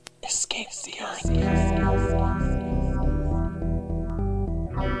Escape the Earth.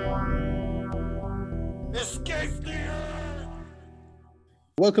 Escape the Earth!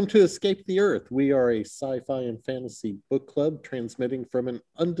 Welcome to Escape the Earth. We are a sci-fi and fantasy book club transmitting from an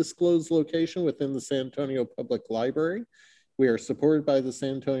undisclosed location within the San Antonio Public Library. We are supported by the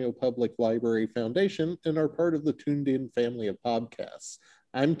San Antonio Public Library Foundation and are part of the Tuned In family of podcasts.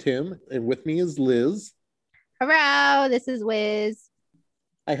 I'm Tim, and with me is Liz. Hello, this is Wiz.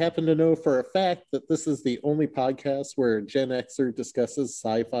 I happen to know for a fact that this is the only podcast where a Gen Xer discusses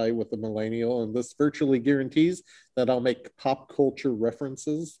sci-fi with a millennial, and this virtually guarantees that I'll make pop culture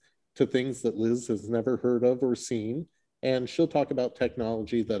references to things that Liz has never heard of or seen, and she'll talk about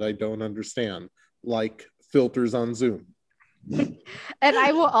technology that I don't understand, like filters on Zoom. And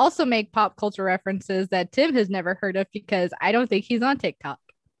I will also make pop culture references that Tim has never heard of because I don't think he's on TikTok.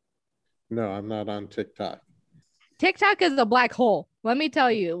 No, I'm not on TikTok. TikTok is a black hole. Let me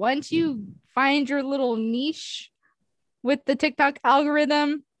tell you, once you find your little niche with the TikTok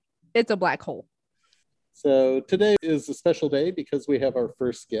algorithm, it's a black hole. So today is a special day because we have our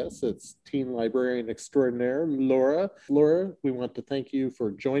first guest. It's teen librarian extraordinaire, Laura. Laura, we want to thank you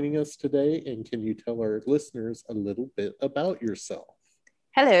for joining us today. And can you tell our listeners a little bit about yourself?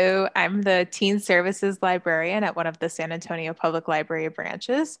 Hello, I'm the Teen Services Librarian at one of the San Antonio Public Library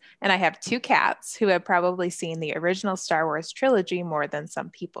branches, and I have two cats who have probably seen the original Star Wars trilogy more than some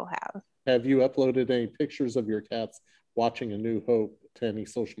people have. Have you uploaded any pictures of your cats watching A New Hope to any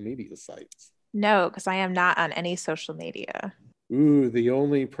social media sites? No, because I am not on any social media. Ooh, the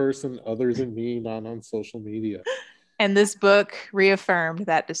only person other than me not on social media. And this book reaffirmed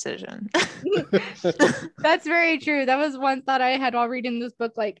that decision. That's very true. That was one thought I had while reading this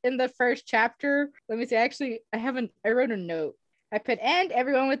book. Like in the first chapter, let me see. Actually, I wrote a note. I put, and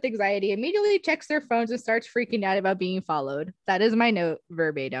everyone with anxiety immediately checks their phones and starts freaking out about being followed. That is my note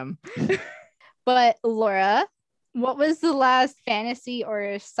verbatim. But Laura, what was the last fantasy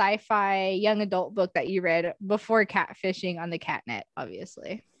or sci-fi young adult book that you read before catfishing on the catnet,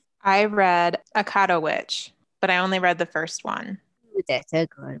 obviously? I read Akata Witch, but I only read the first one. Ooh, that's a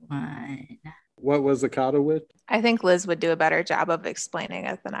good one. What was Akata Witch? I think Liz would do a better job of explaining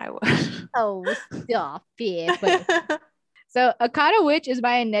it than I would. Oh, stop it. So Akata Witch is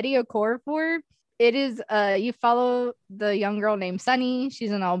by Nnedi Okorafor. It is, you follow the young girl named Sunny.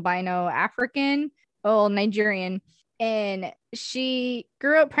 She's an albino African, Nigerian. And she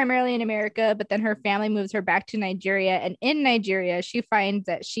grew up primarily in America, but then her family moves her back to Nigeria. And in Nigeria, she finds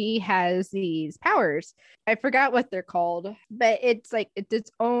that she has these powers. I forgot what they're called, but it's its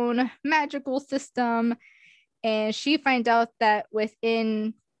own magical system. And she finds out that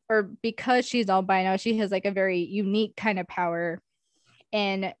because she's albino, she has like a very unique kind of power.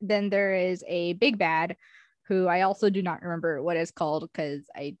 And then there is a big bad who I also do not remember what it's called because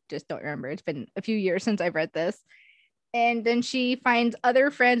I just don't remember. It's been a few years since I've read this. And then she finds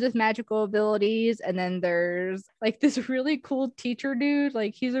other friends with magical abilities. And then there's like this really cool teacher dude.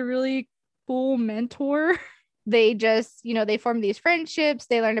 Like he's a really cool mentor. They just, they form these friendships.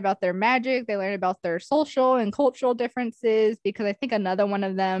 They learn about their magic. They learn about their social and cultural differences because I think another one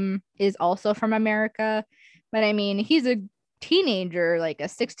of them is also from America. But I mean, he's a teenager, like a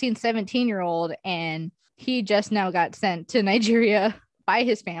 16, 17-year-old. And he just now got sent to Nigeria by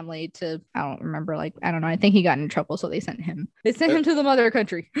his family to, I don't remember, I don't know. I think he got in trouble, so they sent him to the mother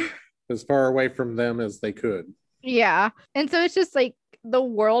country. As far away from them as they could. Yeah. And so it's just like the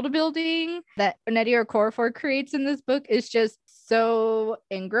world building that Nnedi Okorafor creates in this book is just so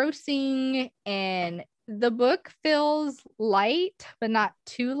engrossing. And the book feels light, but not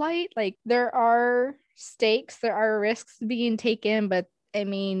too light. Like there are stakes, there are risks being taken, but I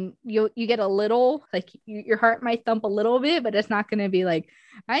mean, you get a little, your heart might thump a little bit, but it's not going to be like,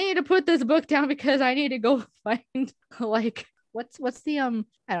 I need to put this book down because I need to go find what's the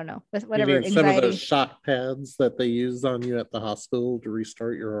I don't know, whatever. You mean some of those shock pads that they use on you at the hospital to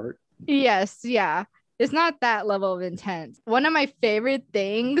restart your heart? Yes, yeah. It's not that level of intense. One of my favorite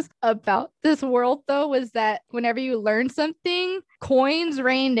things about this world, though, was that whenever you learn something, coins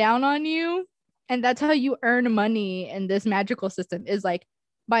rain down on you. And that's how you earn money in this magical system, is like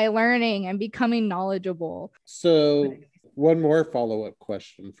by learning and becoming knowledgeable. So one more follow-up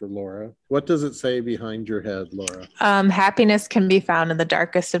question for Laura. What does it say behind your head, Laura? Happiness can be found in the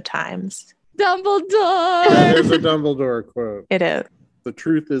darkest of times. Dumbledore! That is a Dumbledore quote. It is. The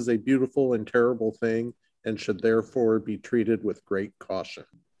truth is a beautiful and terrible thing and should therefore be treated with great caution.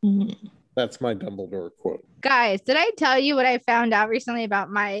 Mm-hmm. That's my Dumbledore quote. Guys, did I tell you what I found out recently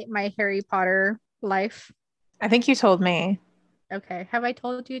about my Harry Potter life? I think you told me. Okay. Have I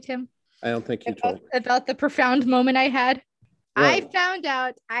told you, Tim? I don't think you told me. About the profound moment I had? I What? found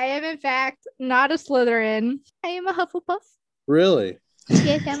out I am in fact not a Slytherin. I am a Hufflepuff. Really?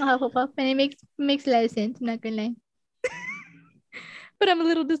 Yes, I'm a Hufflepuff, and it makes a lot of sense. I'm not gonna lie. But I'm a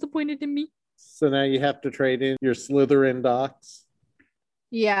little disappointed in me. So now you have to trade in your Slytherin docs.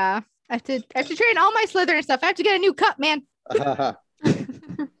 Yeah, I have to trade all my Slytherin stuff. I have to get a new cup, man.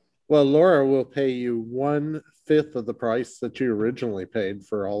 Well, Laura will pay you 1/5 of the price that you originally paid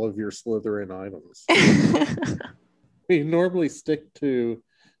for all of your Slytherin items. We normally stick to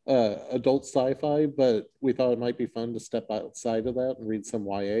adult sci-fi, but we thought it might be fun to step outside of that and read some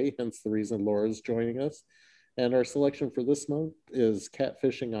YA, hence the reason Laura's joining us. And our selection for this month is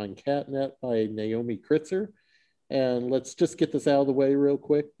Catfishing on Catnet by Naomi Kritzer. And let's just get this out of the way real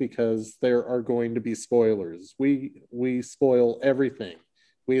quick because there are going to be spoilers. We spoil everything.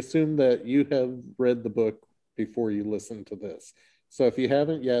 We assume that you have read the book before you listen to this. So if you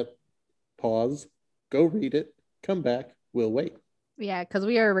haven't yet, pause, go read it, come back, we'll wait. Yeah, because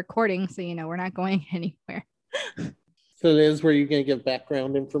we are recording, so we're not going anywhere. So it is where you're going to give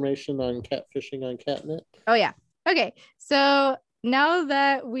background information on Catfishing on Catnet? Oh yeah. Okay. So now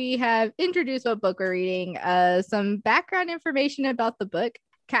that we have introduced what book we're reading, some background information about the book.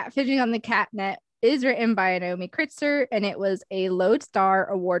 Catfishing on the Catnet is written by Naomi Kritzer, and it was a Lodestar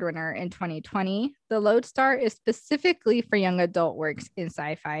Award winner in 2020. The Lodestar is specifically for young adult works in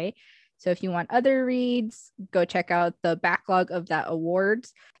sci-fi. So if you want other reads, go check out the backlog of that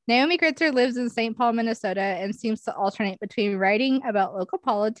awards. Naomi Kritzer lives in St. Paul, Minnesota, and seems to alternate between writing about local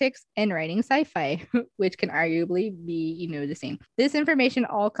politics and writing sci-fi, which can arguably be, the same. This information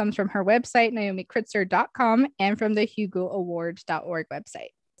all comes from her website, naomikritzer.com, and from the hugoawards.org website.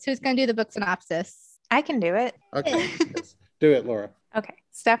 So who's going to do the book synopsis? I can do it. Okay, yes. Do it, Laura. Okay.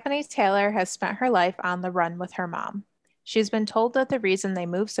 Stephanie Taylor has spent her life on the run with her mom. She's been told that the reason they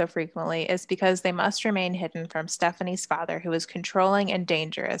move so frequently is because they must remain hidden from Stephanie's father, who is controlling and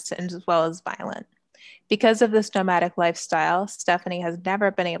dangerous, as well as violent. Because of this nomadic lifestyle, Stephanie has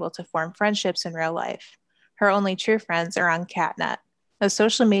never been able to form friendships in real life. Her only true friends are on Catnet, a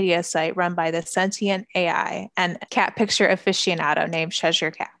social media site run by the sentient AI and cat picture aficionado named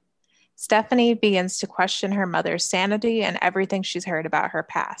Cheshire Cat. Stephanie begins to question her mother's sanity and everything she's heard about her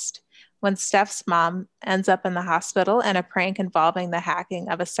past. When Steph's mom ends up in the hospital and a prank involving the hacking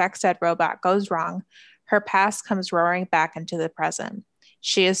of a sex ed robot goes wrong, her past comes roaring back into the present.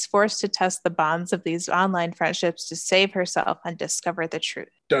 She is forced to test the bonds of these online friendships to save herself and discover the truth.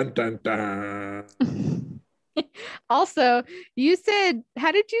 Dun, dun, dun. Also, you said,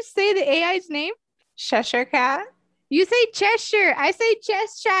 how did you say the AI's name? Cheshire Cat? You say Cheshire. I say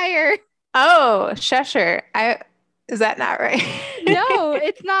Cheshire. Oh, Cheshire. Is that not right? No,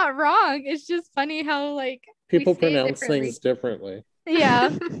 it's not wrong. It's just funny how People we say it pronounce differently. things differently. Yeah.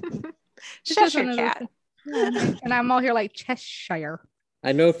 Cheshire Cat. Yeah. And I'm all here like Cheshire.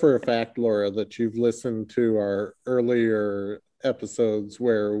 I know for a fact, Laura, that you've listened to our earlier episodes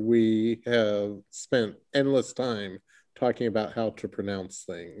where we have spent endless time talking about how to pronounce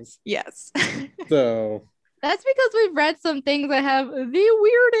things. Yes. So That's because we've read some things that have the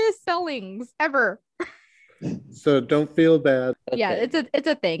weirdest spellings ever. don't feel bad. Yeah, Okay. it's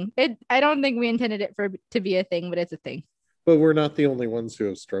a thing. I don't think we intended it to be a thing, but it's a thing. But we're not the only ones who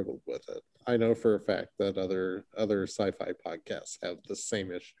have struggled with it. I know for a fact that other sci-fi podcasts have the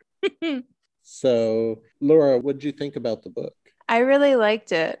same issue. So, Laura, what did you think about the book? I really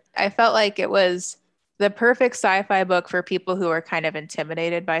liked it. I felt like it was the perfect sci-fi book for people who are kind of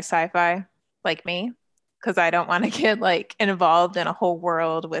intimidated by sci-fi, like me, because I don't want to get involved in a whole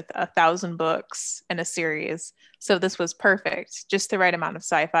world with 1,000 books in a series. So this was perfect, just the right amount of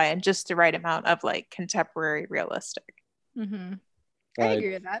sci-fi and just the right amount of contemporary realistic. Mm-hmm. I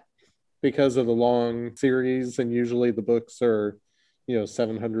agree with that. Because of the long series, and usually the books are,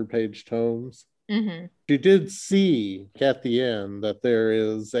 700-page tomes. Mm-hmm. You did see at the end that there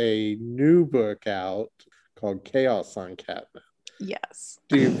is a new book out called Chaos on Catnet. Yes.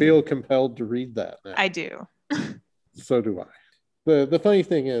 Do you feel compelled to read that now? I do. So do I. The funny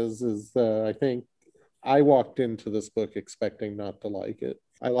thing is I think I walked into this book expecting not to like it.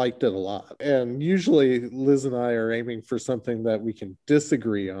 I liked it a lot. And usually Liz and I are aiming for something that we can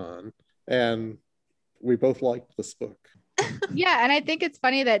disagree on. And we both liked this book. Yeah, and I think it's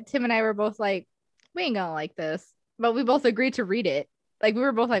funny that Tim and I were both like, we ain't gonna like this, but we both agreed to read it. We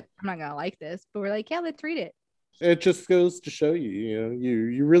were both like, I'm not gonna like this, but we're like, yeah, let's read it. It just goes to show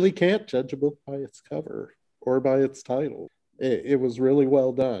you really can't judge a book by its cover or by its title. It was really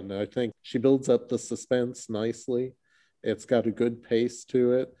well done. I think she builds up the suspense nicely. It's got a good pace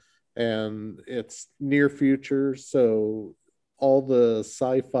to it, and it's near future, so all the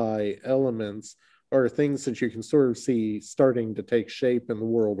sci-fi elements are things that you can sort of see starting to take shape in the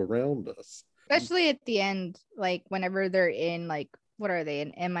world around us. Especially at the end, like whenever they're in, like, what are they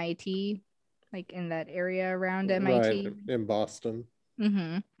in MIT, like in that area around MIT, right, in Boston.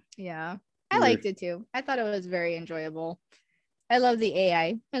 Mm-hmm. Yeah, I You're- liked it too. I thought it was very enjoyable. I love the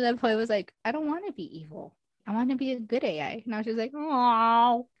AI. I love how it was like, I don't want to be evil. I want to be a good AI. Now she's like,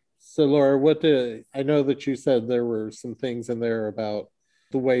 oh. So Laura, I know that you said there were some things in there about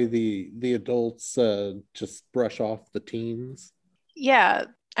the way the adults just brush off the teens. Yeah,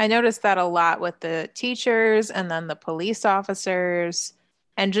 I noticed that a lot with the teachers and then the police officers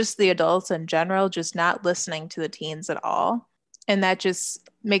and just the adults in general, just not listening to the teens at all. And that just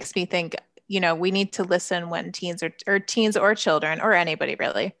makes me think, we need to listen when teens or teens or children or anybody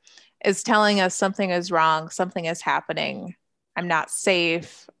really is telling us something is wrong, something is happening, I'm not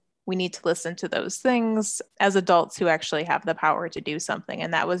safe. We need to listen to those things as adults who actually have the power to do something.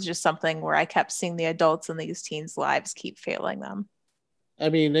 And that was just something where I kept seeing the adults in these teens' lives keep failing them. I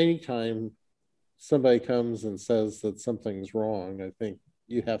mean, anytime somebody comes and says that something's wrong, I think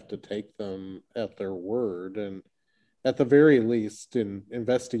you have to take them at their word and at the very least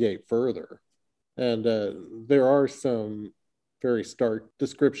investigate further. And there are some very stark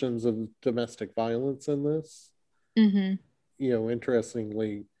descriptions of domestic violence in this. Mm-hmm.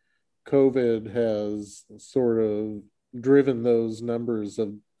 Interestingly, COVID has sort of driven those numbers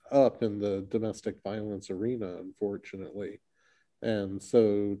up in the domestic violence arena, unfortunately. And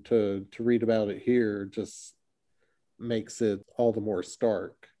so to read about it here just makes it all the more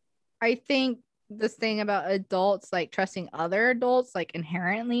stark. I think this thing about adults like trusting other adults like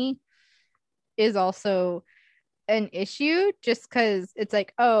inherently is also an issue, just because it's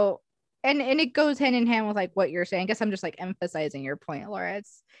like, oh, and it goes hand in hand with like what you're saying. I guess I'm just like emphasizing your point, Laura.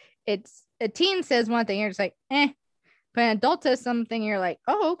 It's a teen says one thing, you're just like, but an adult says something, you're like,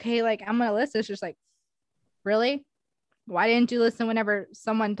 oh, okay, like I'm gonna listen. It's just like, really? Why didn't you listen whenever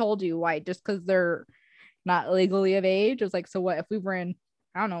someone told you? Why? Just because they're not legally of age? It was like, so what if we were in,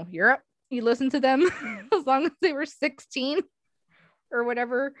 I don't know, Europe? You listen to them as long as they were 16 or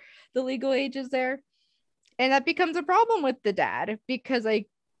whatever the legal age is there. And that becomes a problem with the dad because, like,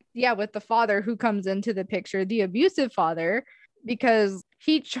 yeah, with the father who comes into the picture, the abusive father, because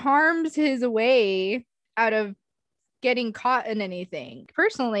he charms his way out of getting caught in anything.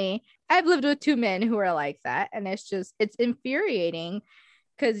 Personally, I've lived with two men who are like that, and it's infuriating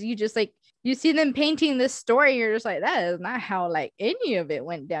because you just like, you see them painting this story, you're just like, that is not how like any of it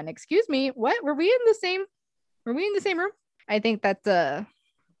went down. Excuse me, what? Were we in the same room? I think that's a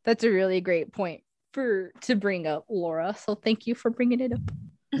really great point to bring up, Laura. So thank you for bringing it up.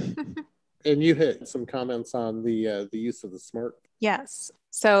 And you hit some comments on the use of the smart. Yes.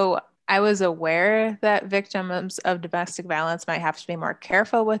 So I was aware that victims of domestic violence might have to be more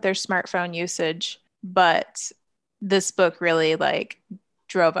careful with their smartphone usage, but this book really like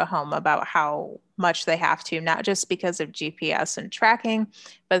drove it home about how much they have to, not just because of GPS and tracking,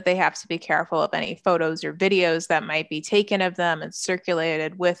 but they have to be careful of any photos or videos that might be taken of them and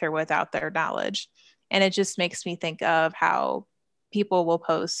circulated with or without their knowledge. And it just makes me think of how people will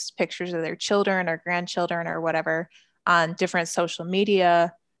post pictures of their children or grandchildren or whatever on different social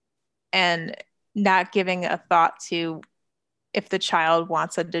media and not giving a thought to if the child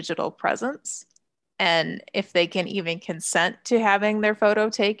wants a digital presence and if they can even consent to having their photo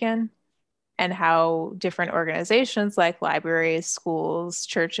taken, and how different organizations like libraries, schools,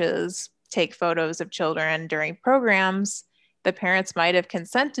 churches take photos of children during programs. The parents might have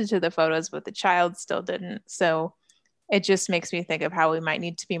consented to the photos, but the child still didn't. So it just makes me think of how we might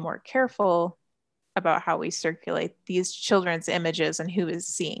need to be more careful about how we circulate these children's images and who is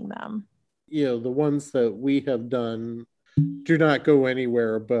seeing them. The ones that we have done do not go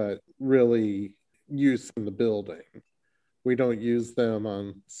anywhere but really use in the building. We don't use them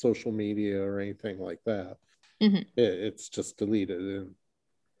on social media or anything like that. Mm-hmm. It's just deleted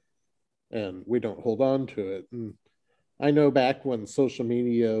and we don't hold on to it. And I know back when social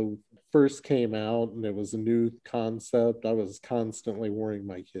media first came out and it was a new concept, I was constantly warning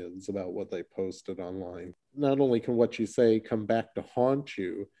my kids about what they posted online. Not only can what you say come back to haunt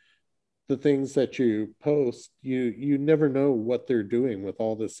you, the things that you post, you never know what they're doing with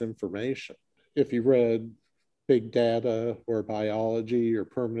all this information. If you read big data or biology or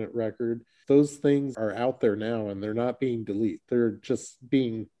permanent record, those things are out there now and they're not being deleted. They're just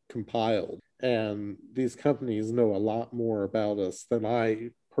being compiled. And these companies know a lot more about us than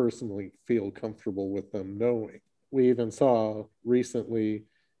I personally feel comfortable with them knowing. We even saw recently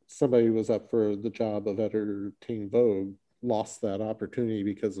somebody was up for the job of editor Teen Vogue, lost that opportunity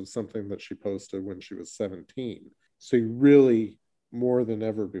because of something that she posted when she was 17. So you really more than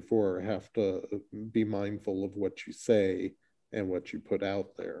ever before have to be mindful of what you say and what you put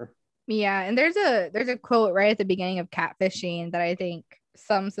out there. Yeah, and there's a quote right at the beginning of Catfishing that I think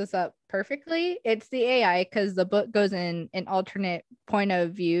sums this up perfectly. It's the AI, because the book goes in an alternate point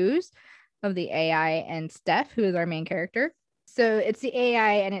of views of the AI and Steph, who is our main character. So it's the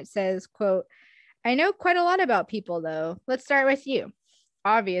AI, and it says, quote, "I know quite a lot about people, though. Let's start with you.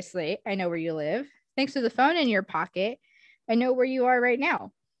 Obviously, I know where you live. Thanks to the phone in your pocket, I know where you are right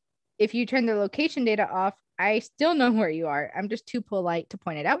now. If you turn the location data off, I still know where you are. I'm just too polite to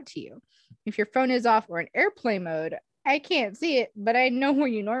point it out to you. If your phone is off or in airplane mode, I can't see it, but I know where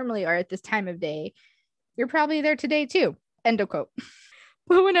you normally are at this time of day. You're probably there today too." End of quote.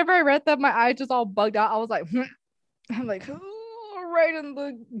 But whenever I read that, my eyes just all bugged out. I was like, I'm like, oh, right in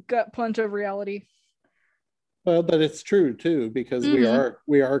the gut punch of reality. Well, but it's true too, because Mhm.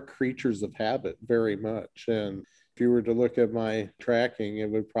 we are creatures of habit very much. And if you were to look at my tracking, it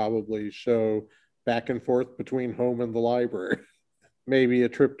would probably show back and forth between home and the library. Maybe a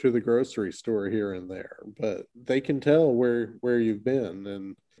trip to the grocery store here and there, but they can tell where you've been.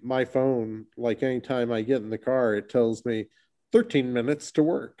 And my phone, like anytime I get in the car, it tells me 13 minutes to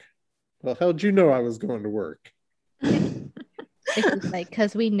work. Well, how'd you know I was going to work? It's just like,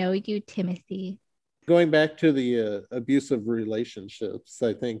 because we know you, Timothy. Going back to the abusive relationships,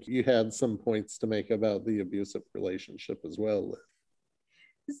 I think you had some points to make about the abusive relationship as well,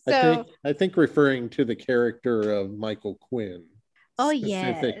 Liz. So, I think referring to the character of Michael Quinn oh,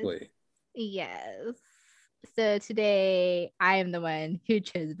 yes. specifically. Yes. So today I am the one who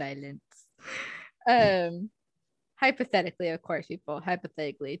chose violence. Um, Hypothetically, of course, people,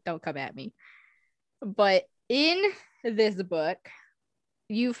 hypothetically, don't come at me. But in this book,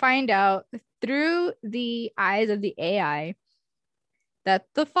 you find out through the eyes of the AI that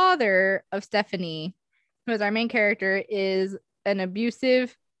the father of Stephanie, who is our main character, is an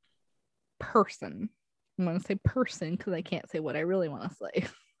abusive person. I'm going to say person because I can't say what I really want to say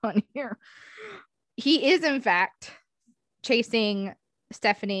on here. He is, in fact, chasing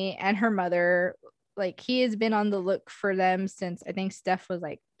Stephanie and her mother. Like, he has been on the look for them since I think Steph was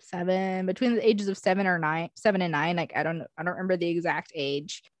like 7, between the ages of 7 and 9. Like, I don't remember the exact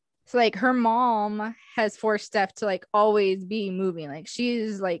age. So like her mom has forced Steph to like always be moving. Like,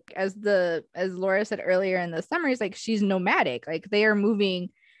 she's like, as Laura said earlier in the summaries, like she's nomadic. Like, they are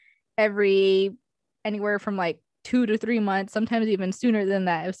moving anywhere from like 2 to 3 months, sometimes even sooner than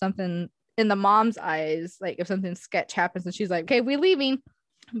that. If something in the mom's eyes, like if something sketch happens and she's like, okay, we're leaving.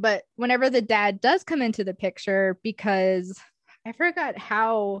 But whenever the dad does come into the picture, because I forgot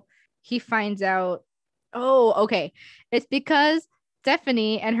how he finds out. Oh, okay. It's because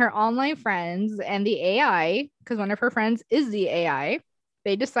Stephanie and her online friends and the AI, because one of her friends is the AI,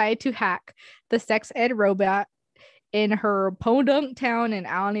 they decide to hack the sex ed robot in her podunk town, and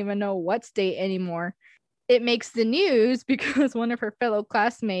I don't even know what state anymore. It makes the news because one of her fellow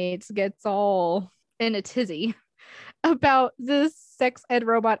classmates gets all in a tizzy about this sex ed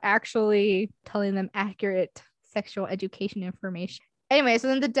robot actually telling them accurate sexual education information. Anyway, so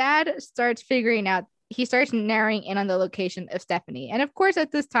then the dad starts figuring out, he starts narrowing in on the location of Stephanie. And of course,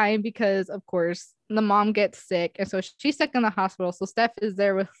 at this time, because of course the mom gets sick, and so she's stuck in the hospital. So Steph is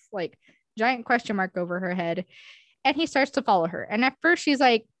there with like giant question mark over her head. And he starts to follow her. And at first she's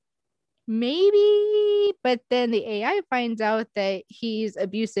like, maybe, but then the AI finds out that he's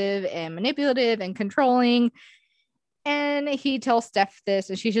abusive and manipulative and controlling. And he tells Steph this,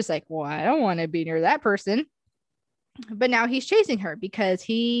 and she's just like, well, I don't want to be near that person. But now he's chasing her because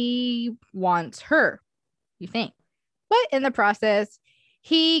he wants her, you think. But in the process,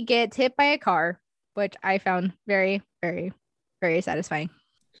 he gets hit by a car, which I found very, very, very satisfying.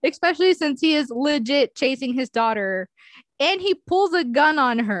 Especially since he is legit chasing his daughter and he pulls a gun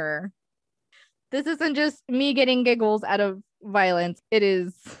on her. This isn't just me getting giggles out of violence. It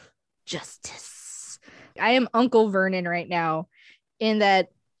is justice. I am Uncle Vernon right now in that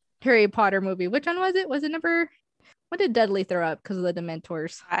Harry Potter movie. Which one was it? Was it number? What did Dudley throw up because of the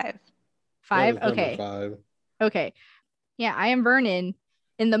Dementors? 5. 5? That is number Okay. 5. Okay. Yeah, I am Vernon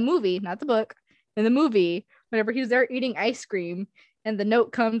in the movie, not the book. In the movie, whenever he's there eating ice cream and the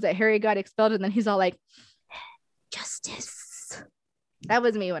note comes that Harry got expelled, and then he's all like, justice. That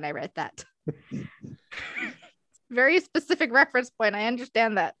was me when I read that. Very specific reference point. I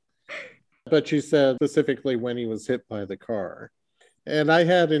understand that. But you said specifically when he was hit by the car. And I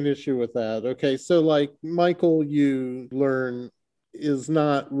had an issue with that. Okay, so like Michael, you learn, is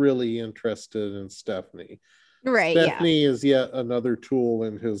not really interested in Stephanie. Right. Stephanie is yet another tool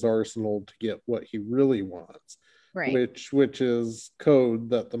in his arsenal to get what he really wants, Right. which is code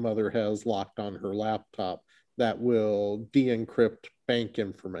that the mother has locked on her laptop that will de-encrypt bank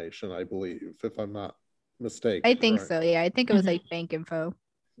information, I believe, if I'm not mistaken. I think right? so. Yeah, I think it was like bank info.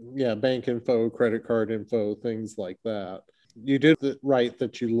 Yeah, bank info, credit card info, things like that. You did it right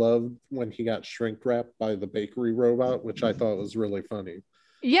that you loved when he got shrink wrapped by the bakery robot, which I thought was really funny.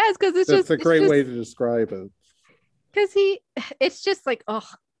 Yes, because That's a great way to describe it. Because it's just like, oh,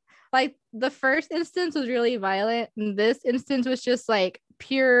 like the first instance was really violent, and this instance was just like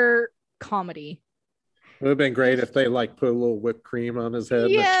pure comedy. It would have been great if they like put a little whipped cream on his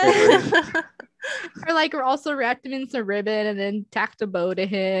head. Yeah. Or like we're also wrapped him in some ribbon and then tacked a bow to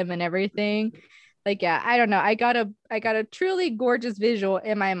him and everything. Like, yeah, I don't know. I got a truly gorgeous visual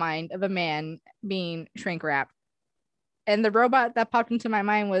in my mind of a man being shrink wrapped. And the robot that popped into my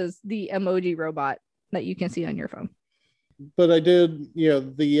mind was the emoji robot that you can see on your phone. But I did,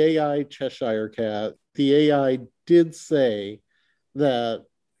 the AI Cheshire Cat, the AI did say that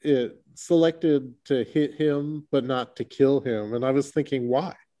it selected to hit him, but not to kill him. And I was thinking,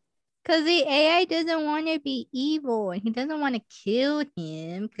 why? Because the AI doesn't want to be evil and he doesn't want to kill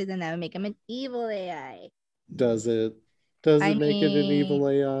him because then that would make him an evil AI. Does it? Does it make it an evil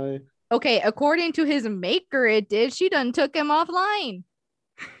AI? Okay, according to his maker, it did. She done took him offline.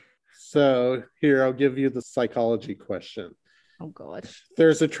 So here, I'll give you the psychology question. Oh, God.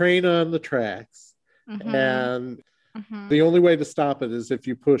 There's a train on the tracks, and the only way to stop it is if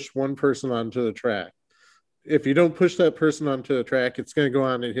you push one person onto the track. If you don't push that person onto the track, it's going to go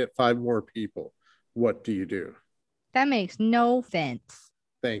on and hit 5 more people. What do you do? That makes no sense.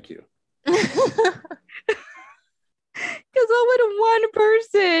 Thank you. Because what would one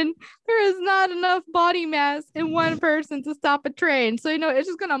person? There is not enough body mass in one person to stop a train. So, it's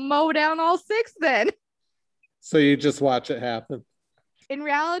just going to mow down all 6 then. So you just watch it happen? In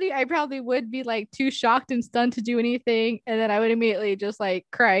reality, I probably would be like too shocked and stunned to do anything. And then I would immediately just like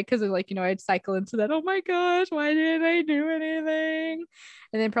cry because I'd cycle into that. Oh my gosh, why didn't I do anything?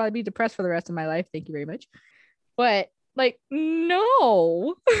 And then probably be depressed for the rest of my life. Thank you very much. But like,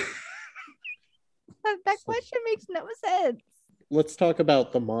 no. that question makes no sense. Let's talk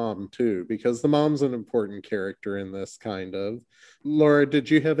about the mom too, because the mom's an important character in this kind of. Laura, did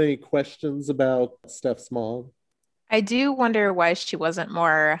you have any questions about Steph's mom? I do wonder why she wasn't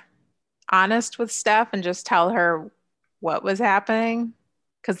more honest with Steph and just tell her what was happening.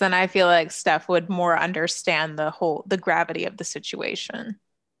 Because then I feel like Steph would more understand the gravity of the situation.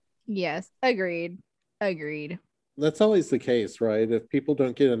 Yes, agreed. That's always the case, right? If people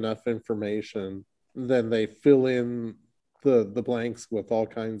don't get enough information, then they fill in the blanks with all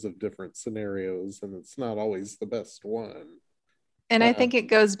kinds of different scenarios, and it's not always the best one. And I think it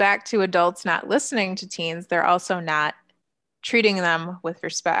goes back to adults not listening to teens. They're also not treating them with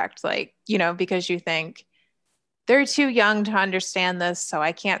respect, because you think they're too young to understand this, so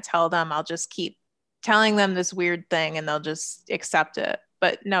I can't tell them. I'll just keep telling them this weird thing and they'll just accept it.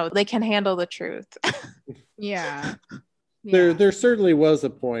 But no, they can handle the truth. Yeah. There certainly was a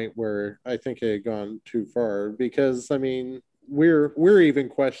point where I think it had gone too far because, we're even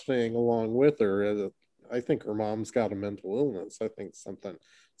questioning along with her. I think her mom's got a mental illness. I think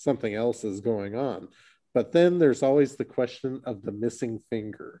something else is going on. But then there's always the question of the missing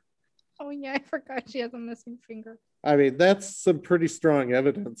finger. Oh, yeah, I forgot she has a missing finger. That's some pretty strong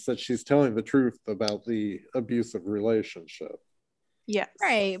evidence that she's telling the truth about the abusive relationship. Yes.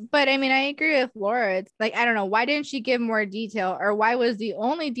 Right. But I agree with Laura. It's like, I don't know. Why didn't she give more detail? Or why was the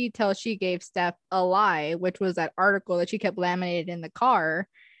only detail she gave Steph a lie, which was that article that she kept laminated in the car?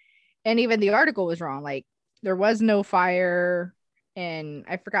 And even the article was wrong. Like, there was no fire, and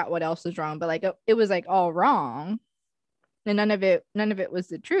I forgot what else was wrong, but like it was like all wrong, and none of it was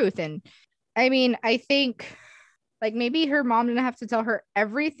the truth. And I think like maybe her mom didn't have to tell her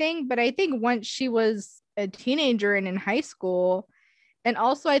everything, but I think once she was a teenager and in high school, and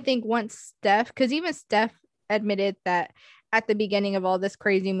also I think once Steph, because even Steph admitted that at the beginning of all this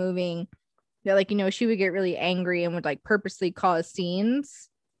crazy moving, that she would get really angry and would like purposely cause scenes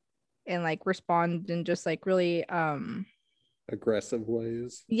and like respond in just like really aggressive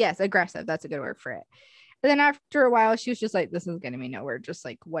ways. Yes, aggressive. That's a good word for it. But then after a while, she was just like, this is getting me nowhere. Just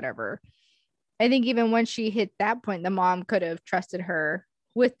like whatever. I think even when she hit that point, the mom could have trusted her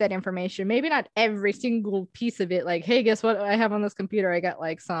with that information. Maybe not every single piece of it. Like, hey, guess what I have on this computer? I got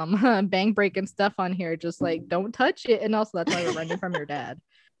like some bang breaking stuff on here. Just like, don't touch it. And also that's why you're running from your dad.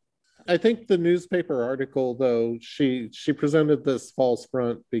 I think the newspaper article, though, she presented this false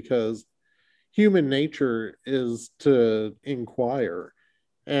front because human nature is to inquire.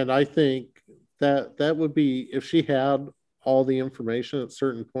 And I think that would be, if she had all the information at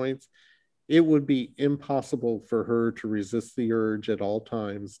certain points, it would be impossible for her to resist the urge at all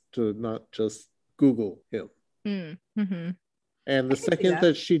times to not just Google him. Mm-hmm. And the I can see second that.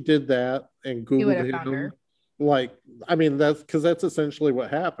 that she did that and He would Googled have found him, her. like, I mean, that's because that's essentially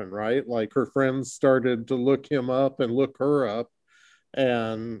what happened, right? Like her friends started to look him up and look her up,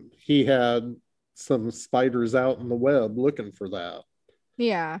 and he had some spiders out in the web looking for that.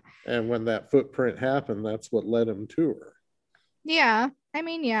 Yeah. And when that footprint happened, that's what led him to her. Yeah. I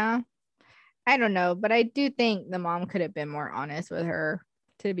mean, yeah. I don't know, but I do think the mom could have been more honest with her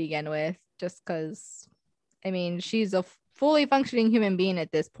to begin with, just because, I mean, she's a fully functioning human being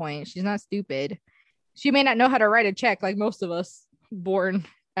at this point. She's not stupid. She may not know how to write a check like most of us born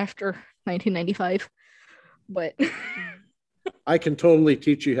after 1995, but I can totally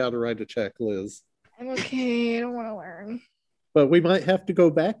teach you how to write a check, Liz. I'm okay. I don't want to learn. But we might have to go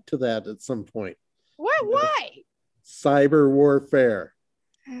back to that at some point. What? Why? Cyber warfare.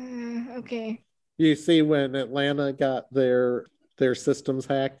 Okay. You see, when Atlanta got their systems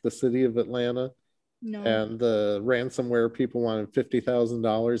hacked, the city of Atlanta, No. and the ransomware people wanted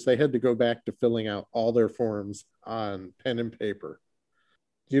 $50,000, they had to go back to filling out all their forms on pen and paper.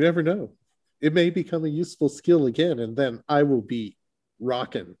 You never know. It may become a useful skill again, and then I will be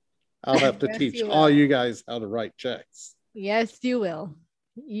rocking. I'll have to Yes, teach you all will. you guys how to write checks. Yes, you will.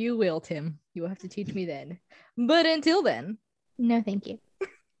 You will, Tim. You will have to teach me then. But until then, no, thank you.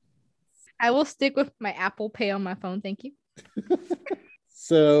 I will stick with my Apple Pay on my phone. Thank you.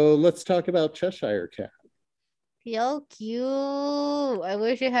 So let's talk about Cheshire Cat. Feel cute. I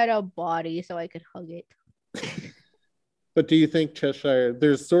wish it had a body so I could hug it. But do you think Cheshire,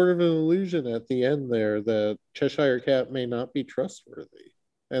 there's sort of an illusion at the end there that Cheshire Cat may not be trustworthy.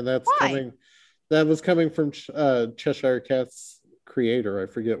 And that's Why? that was coming from Cheshire Cat's creator. I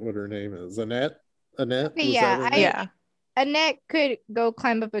forget what her name is. Annette? Annette? Okay, Was yeah, that her name? Yeah. Annette could go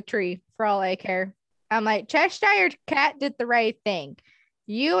climb up a tree for all I care. I'm like, Cheshire Cat did the right thing.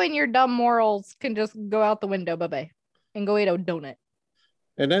 You and your dumb morals can just go out the window, bye-bye, and go eat a donut.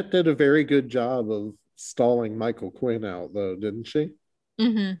 Annette did a very good job of stalling Michael Quinn out, though, didn't she?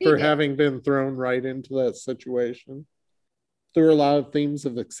 Mm-hmm. She For did. having been thrown right into that situation. There were a lot of themes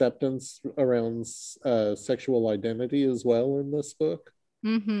of acceptance around sexual identity as well in this book.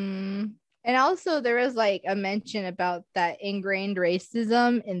 Mm-hmm. And also there was like a mention about that ingrained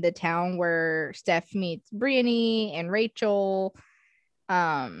racism in the town where Steph meets Brittany and Rachel.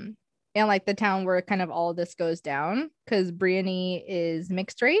 And like the town where kind of all this goes down because Brittany is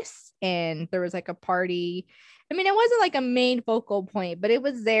mixed race and there was like a party. I mean, it wasn't like a main focal point, but it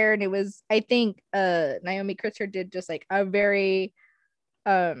was there, and it was, I think Naomi Kritzer did just like a very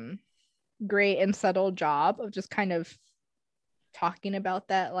great and subtle job of just kind of talking about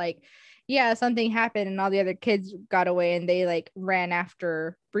that, like, yeah, something happened and all the other kids got away and they like ran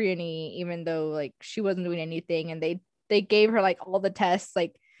after Brittany even though like she wasn't doing anything, and they gave her like all the tests,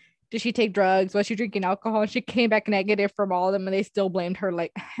 like did she take drugs, was she drinking alcohol, and she came back negative from all of them and they still blamed her,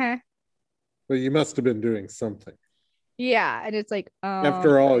 like, huh? But you must have been doing something. Yeah, and it's like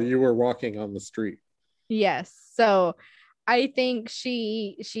After all, you were walking on the street. yes. So I think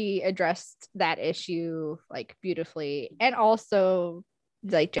she addressed that issue like beautifully, and also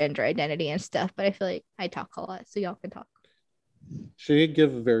like gender identity and stuff. But I feel like I talk a lot, so y'all can talk. She did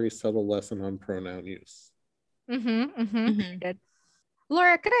give a very subtle lesson on pronoun use. Mhm. Good.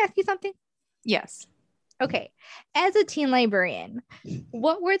 Laura, could I ask you something? Yes. Okay. As a teen librarian,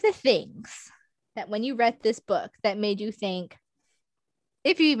 what were the things that when you read this book that made you think,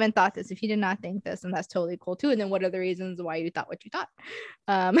 if you even thought this, if you did not think this, and that's totally cool too. And then what are the reasons why you thought what you thought?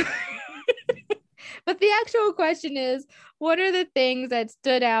 But the actual question is, what are the things that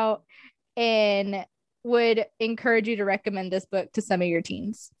stood out and would encourage you to recommend this book to some of your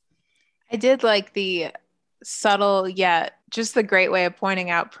teens? I did like the subtle yet just the great way of pointing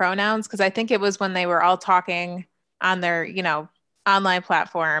out pronouns, because I think it was when they were all talking on their, online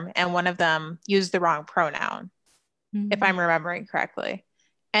platform and one of them used the wrong pronoun, if I'm remembering correctly.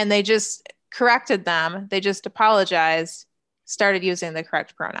 And they just corrected them. They just apologized, started using the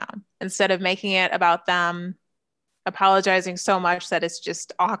correct pronoun instead of making it about them apologizing so much that it's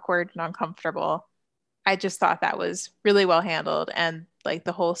just awkward and uncomfortable. I just thought that was really well handled. And like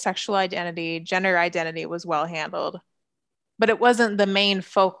the whole sexual identity, gender identity was well handled, but it wasn't the main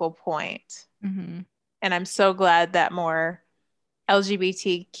focal point. Mm-hmm. And I'm so glad that more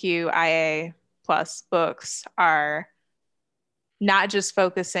LGBTQIA plus books are not just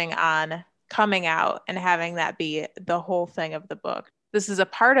focusing on coming out and having that be the whole thing of the book. This is a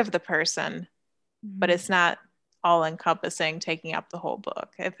part of the person, but it's not all encompassing, taking up the whole book,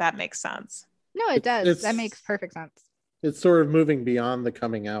 if that makes sense. No, it does. It's- That makes perfect sense. It's sort of moving beyond the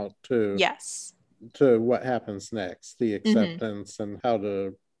coming out to Yes. to what happens next, the acceptance and how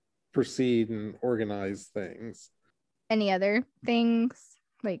to proceed and organize things. Any other things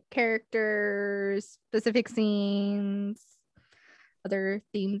like characters, specific scenes, other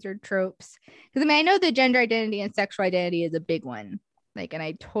themes or tropes? Because I mean, I know the gender identity and sexual identity is a big one. Like, and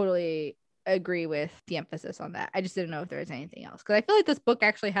I totally agree with the emphasis on that. I just didn't know if there was anything else because I feel like this book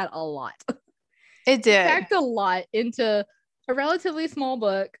actually had a lot. It did. Packed a lot into a relatively small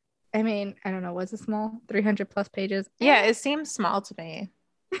book. I mean, I don't know, was it small? 300 plus pages? Yeah, it seems small to me.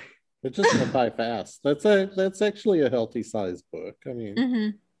 It just went by fast. That's actually a healthy sized book. I mean, Mm-hmm.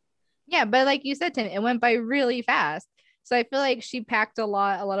 Yeah, but like you said, Tim, it went by really fast. So I feel like she packed a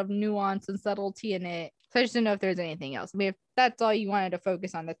lot of nuance and subtlety in it. So I just didn't know if there's anything else. I mean, if that's all you wanted to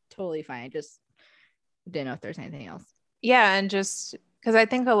focus on, that's totally fine. I just didn't know if there's anything else. Yeah, and just because I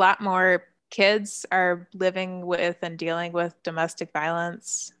think a lot more kids are living with and dealing with domestic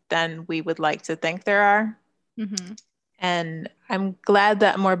violence than we would like to think there are. Mm-hmm. And I'm glad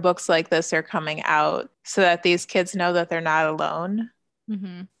that more books like this are coming out so that these kids know that they're not alone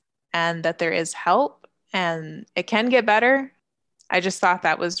Mm-hmm. and that there is help and it can get better. I just thought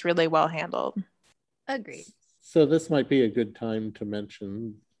that was really well handled. Agreed. so this might be a good time to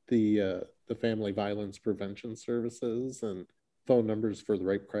mention the Family Violence Prevention Services and phone numbers for the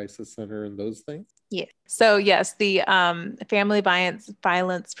Rape Crisis Center and those things. Yeah. So yes, the Family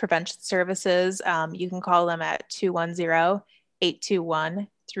Violence Prevention Services, you can call them at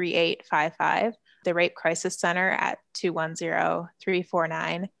 210-821-3855. The Rape Crisis Center at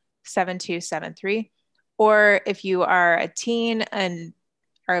 210-349-7273. Or if you are a teen and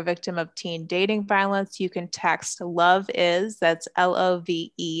are a victim of teen dating violence, you can text LOVE IS, that's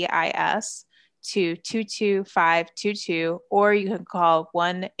LOVEIS, to 22522, or you can call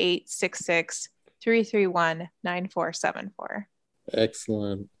 1-866-331-9474.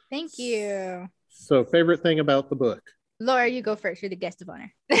 Excellent. Thank you. So, favorite thing about the book? Laura, you go first. You're the guest of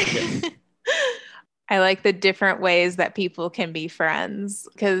honor. I like the different ways that people can be friends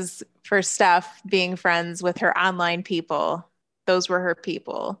because for Steph, being friends with her online people, those were her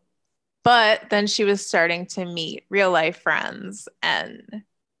people. But then she was starting to meet real life friends, and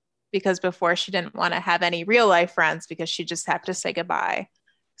because before she didn't want to have any real life friends because she just had to say goodbye.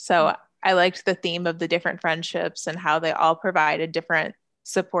 So I liked the theme of the different friendships and how they all provided different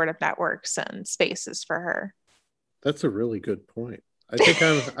supportive networks and spaces for her. That's a really good point. I think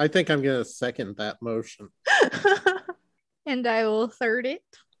I'm going to second that motion. And I will third it.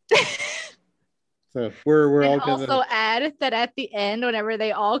 So we're all And going also to add that at the end, whenever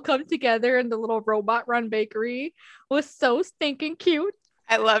they all come together in the little robot run bakery, was so stinking cute.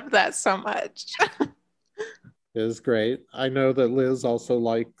 I loved that so much. is great. I know that Liz also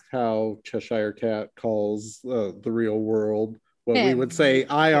liked how Cheshire Cat calls the real world what we would say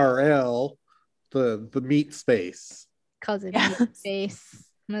IRL, the meat space. Cousin Yes. meat space.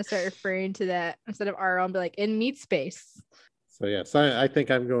 I'm gonna start referring to that instead of RL and be like in meat space. So yes, I think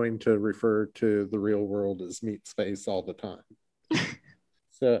I'm going to refer to the real world as meat space all the time.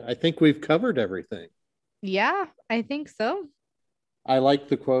 So I think we've covered everything. Yeah, I think so. I like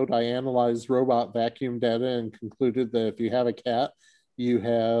the quote, I analyzed robot vacuum data and concluded that if you have a cat, you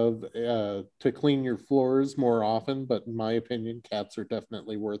have to clean your floors more often. But in my opinion, cats are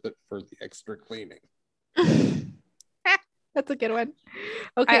definitely worth it for the extra cleaning. That's a good one.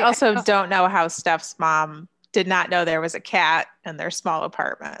 Okay. I also don't know how Steph's mom did not know there was a cat in their small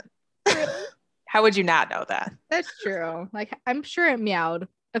apartment. How would you not know that? That's true. Like I'm sure it meowed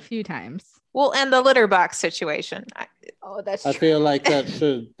a few times. Well, and the litter box situation. Oh, that's I true. feel like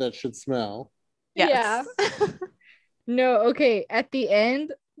that should smell. Yes. Yeah. No, okay. At the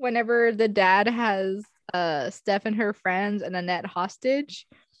end, whenever the dad has Steph and her friends and Annette hostage,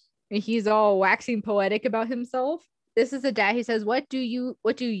 and he's all waxing poetic about himself. This is the dad. He says, What do you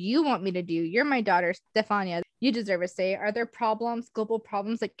want me to do? You're my daughter, Stefania. You deserve a say. Are there problems, global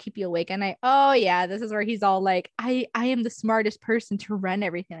problems that keep you awake at night? Oh yeah, this is where he's all like, I am the smartest person to run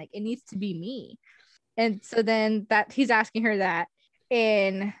everything. Like it needs to be me. And so then that he's asking her that,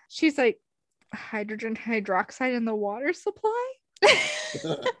 and she's like, hydrogen hydroxide in the water supply?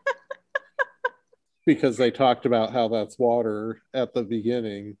 Because they talked about how that's water at the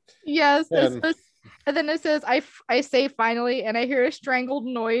beginning. Yes. And then it says, I say finally, and I hear a strangled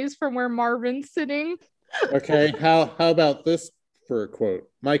noise from where Marvin's sitting. Okay, how about this for a quote?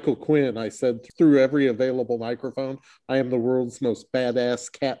 Michael Quinn, I said through every available microphone, I am the world's most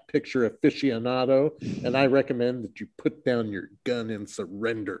badass cat picture aficionado, and I recommend that you put down your gun and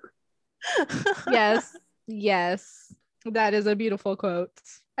surrender. Yes. That is a beautiful quote.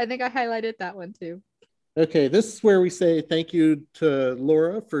 I think I highlighted that one too. Okay, this is where we say thank you to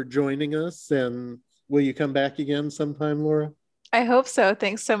Laura for joining us, and will you come back again sometime, Laura? I hope so.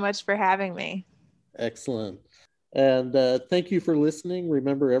 Thanks so much for having me. Excellent. And thank you for listening.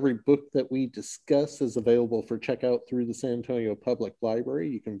 Remember, every book that we discuss is available for checkout through the San Antonio Public Library.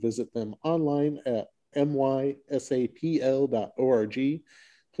 You can visit them online at mysapl.org.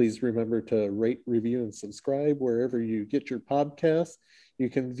 Please remember to rate, review, and subscribe wherever you get your podcasts. You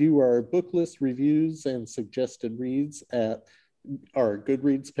can view our book list, reviews, and suggested reads at our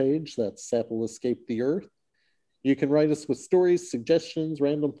Goodreads page. That's Sap Will Escape the Earth. You can write us with stories, suggestions,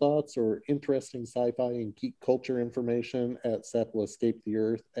 random thoughts, or interesting sci-fi and geek culture information at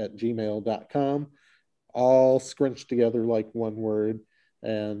sapwillescapetheearth@gmail.com, all scrunched together like one word.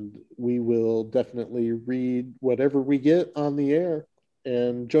 And we will definitely read whatever we get on the air.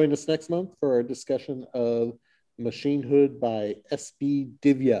 And join us next month for our discussion of Machinehood by S.B.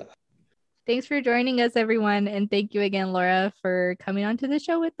 Divya. Thanks for joining us, everyone. And thank you again, Laura, for coming onto the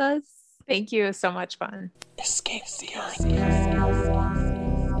show with us. Thank you. It was so much fun. Escape the Earth.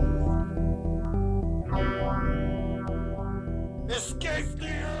 Escape